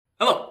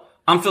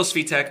I'm Phil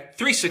Svitek,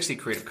 360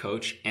 Creative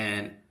Coach,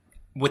 and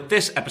with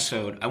this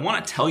episode, I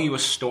want to tell you a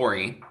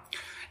story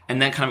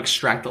and then kind of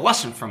extract the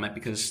lesson from it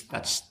because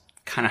that's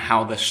kind of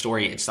how the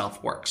story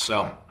itself works.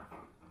 So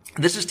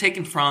this is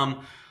taken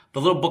from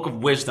the Little Book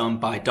of Wisdom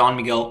by Don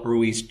Miguel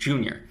Ruiz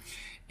Jr.,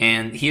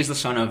 and he is the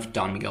son of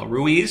Don Miguel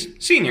Ruiz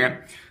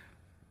Sr.,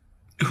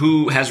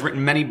 who has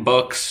written many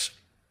books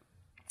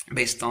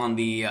based on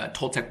the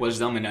Toltec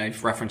wisdom, and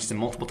I've referenced him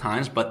multiple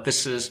times, but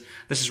this is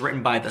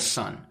written by the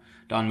son,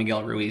 Don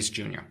Miguel Ruiz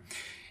Jr.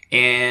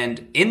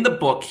 And in the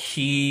book,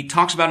 he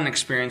talks about an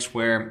experience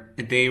where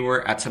they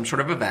were at some sort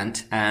of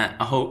event at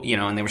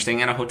and they were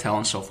staying at a hotel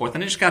and so forth,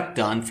 and they just got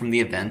done from the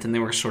event and they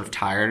were sort of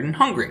tired and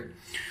hungry.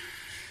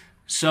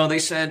 So they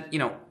said,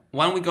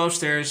 why don't we go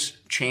upstairs,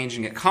 change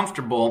and get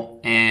comfortable,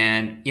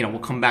 and, we'll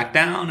come back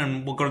down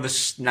and we'll go to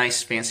this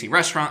nice fancy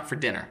restaurant for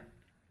dinner.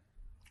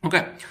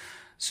 Okay.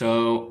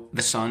 So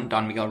the son,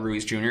 Don Miguel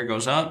Ruiz Jr.,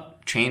 goes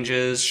up,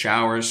 changes,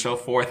 showers, so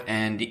forth,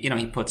 and,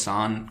 he puts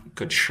on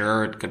good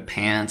shirt, good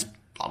pants,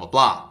 blah, blah,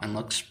 blah, and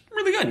looks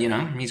really good,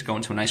 He's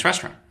going to a nice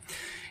restaurant.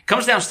 He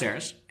comes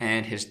downstairs,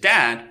 and his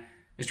dad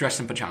is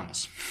dressed in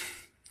pajamas.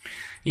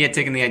 He had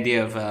taken the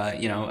idea of,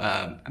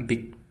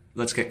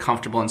 let's get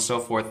comfortable and so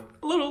forth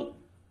a little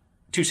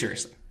too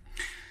seriously.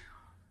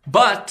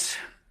 But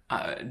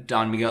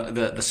Don Miguel,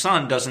 the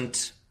son,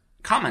 doesn't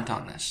comment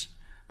on this.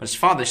 But his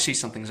father sees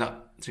something's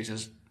up. So he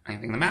says,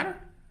 anything the matter?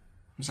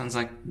 The son's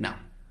like, no.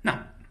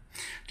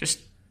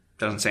 Just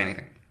doesn't say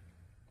anything.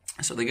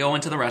 So they go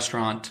into the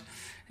restaurant,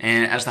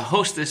 and as the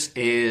hostess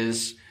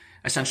is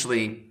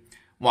essentially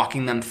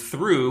walking them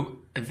through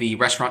the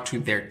restaurant to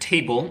their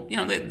table,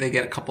 they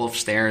get a couple of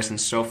stairs and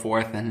so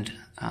forth, and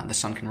the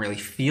son can really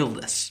feel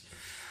this.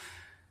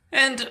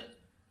 And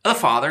the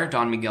father,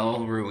 Don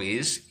Miguel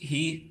Ruiz,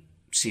 he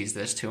sees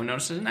this too and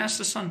notices and asks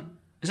the son,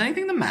 is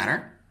anything the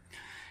matter?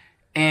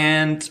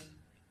 And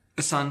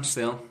the son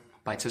still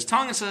bites his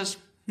tongue and says,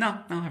 no,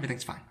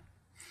 everything's fine.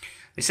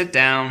 They sit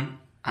down,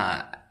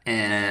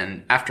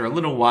 and after a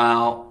little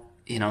while,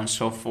 and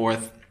so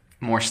forth,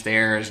 more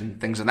stairs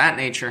and things of that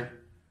nature,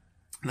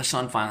 the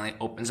son finally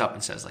opens up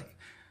and says,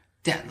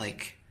 Dad,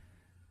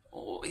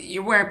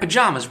 you're wearing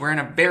pajamas, we're in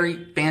a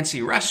very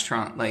fancy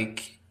restaurant,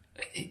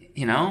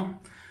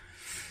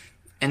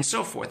 and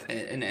so forth.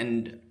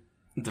 And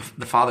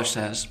the father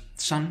says,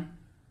 son,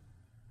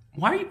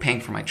 why are you paying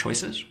for my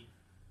choices?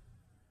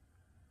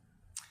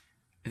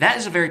 That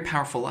is a very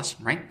powerful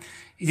lesson, right?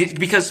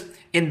 Because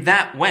in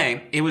that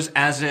way, it was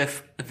as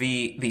if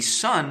the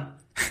son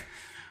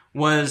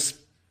was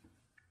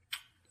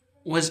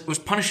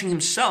punishing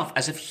himself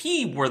as if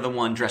he were the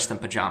one dressed in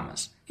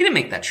pajamas. He didn't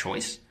make that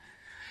choice.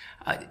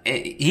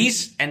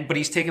 He's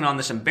taken on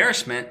this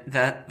embarrassment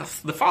that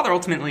the father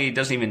ultimately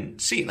doesn't even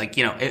see.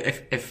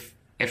 If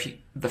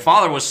the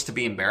father was to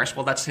be embarrassed,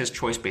 well, that's his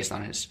choice based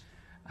on his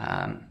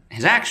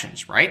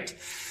actions, right?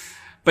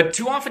 But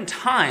too often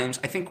times,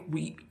 I think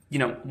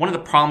one of the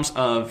problems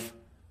of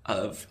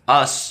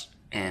us,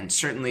 and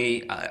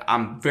certainly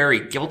I'm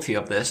very guilty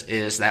of this,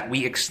 is that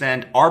we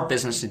extend our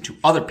business into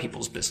other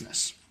people's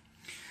business.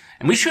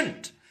 And we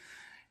shouldn't.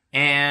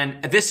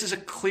 And this is a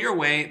clear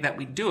way that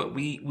we do it.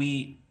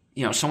 We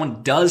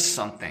someone does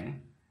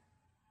something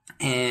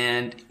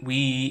and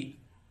we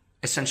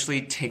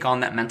essentially take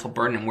on that mental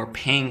burden and we're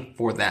paying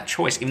for that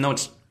choice, even though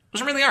it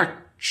wasn't really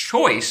our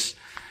choice.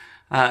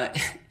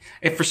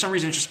 If for some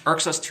reason it just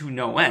irks us to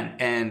no end.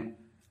 And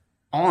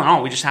all in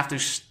all, we just have to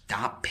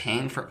stop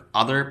paying for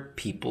other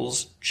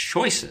people's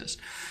choices.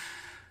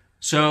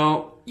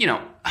 So,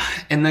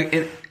 in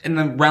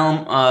the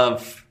realm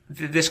of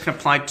this can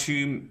apply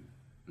to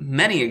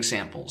many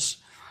examples.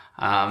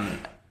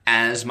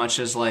 As much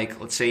as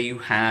let's say you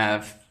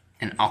have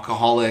an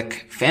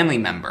alcoholic family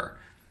member,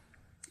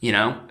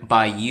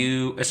 by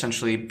you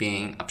essentially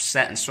being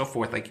upset and so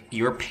forth,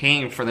 you're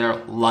paying for their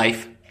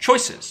life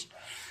choices.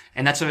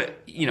 And that's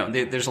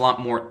there's a lot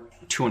more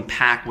to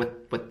unpack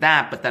with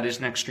that, but that is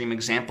an extreme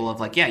example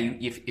of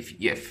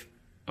if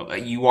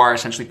you are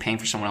essentially paying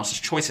for someone else's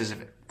choices,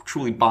 if it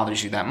truly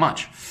bothers you that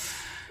much.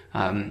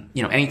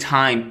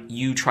 Anytime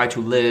you try to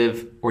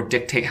live or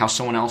dictate how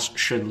someone else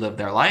should live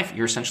their life,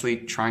 you're essentially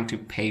trying to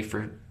pay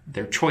for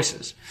their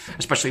choices,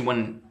 especially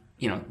when,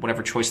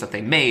 whatever choice that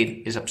they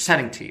made is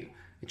upsetting to you.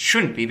 It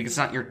shouldn't be because it's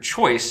not your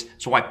choice,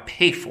 so why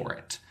pay for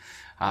it?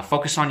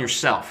 Focus on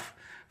yourself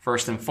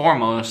first and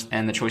foremost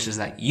and the choices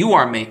that you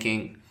are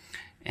making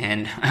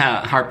and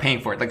are paying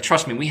for it.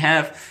 Trust me, we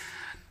have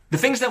the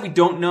things that we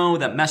don't know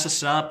that mess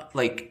us up,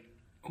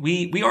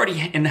 we already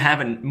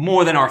have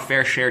more than our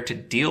fair share to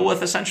deal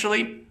with,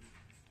 essentially.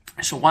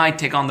 So why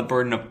take on the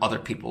burden of other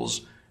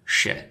people's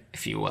shit,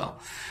 if you will?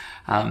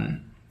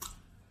 When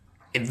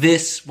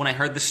I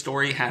heard this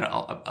story, had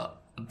a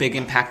big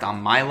impact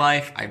on my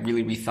life. I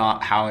really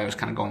rethought how I was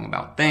kind of going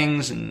about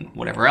things and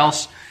whatever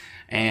else.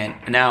 And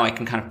now I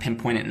can kind of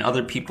pinpoint it in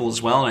other people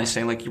as well. And I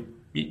say,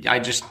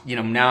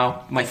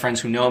 now my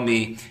friends who know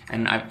me,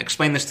 and I've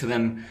explained this to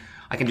them,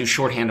 I can do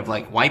shorthand of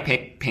why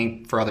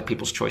paying for other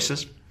people's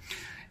choices.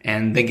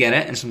 and they get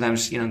it, and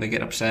sometimes, they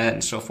get upset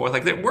and so forth.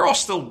 Like, we're all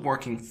still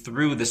working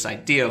through this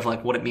idea of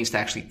like what it means to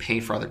actually pay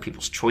for other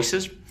people's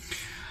choices.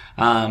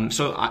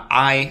 So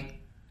I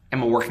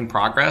am a work in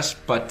progress,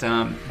 but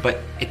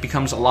it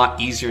becomes a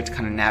lot easier to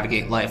kind of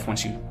navigate life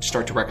once you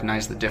start to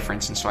recognize the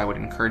difference. And so I would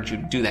encourage you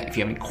to do that. If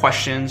you have any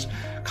questions,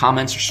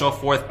 comments, or so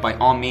forth, by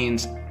all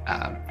means,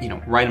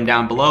 write them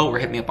down below or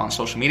hit me up on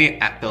social media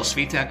at Bill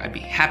Svitek. I'd be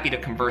happy to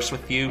converse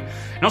with you.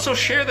 And also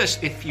share this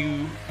if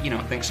you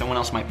think someone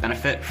else might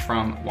benefit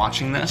from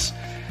watching this.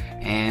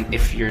 And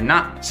if you're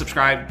not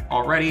subscribed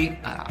already,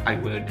 I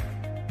would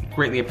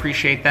greatly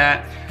appreciate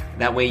that.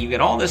 That way you get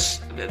all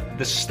this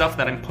stuff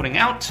that I'm putting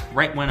out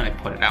right when I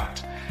put it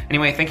out.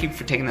 Anyway, thank you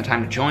for taking the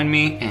time to join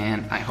me,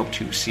 and I hope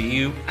to see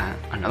you at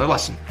another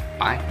lesson.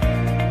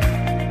 Bye.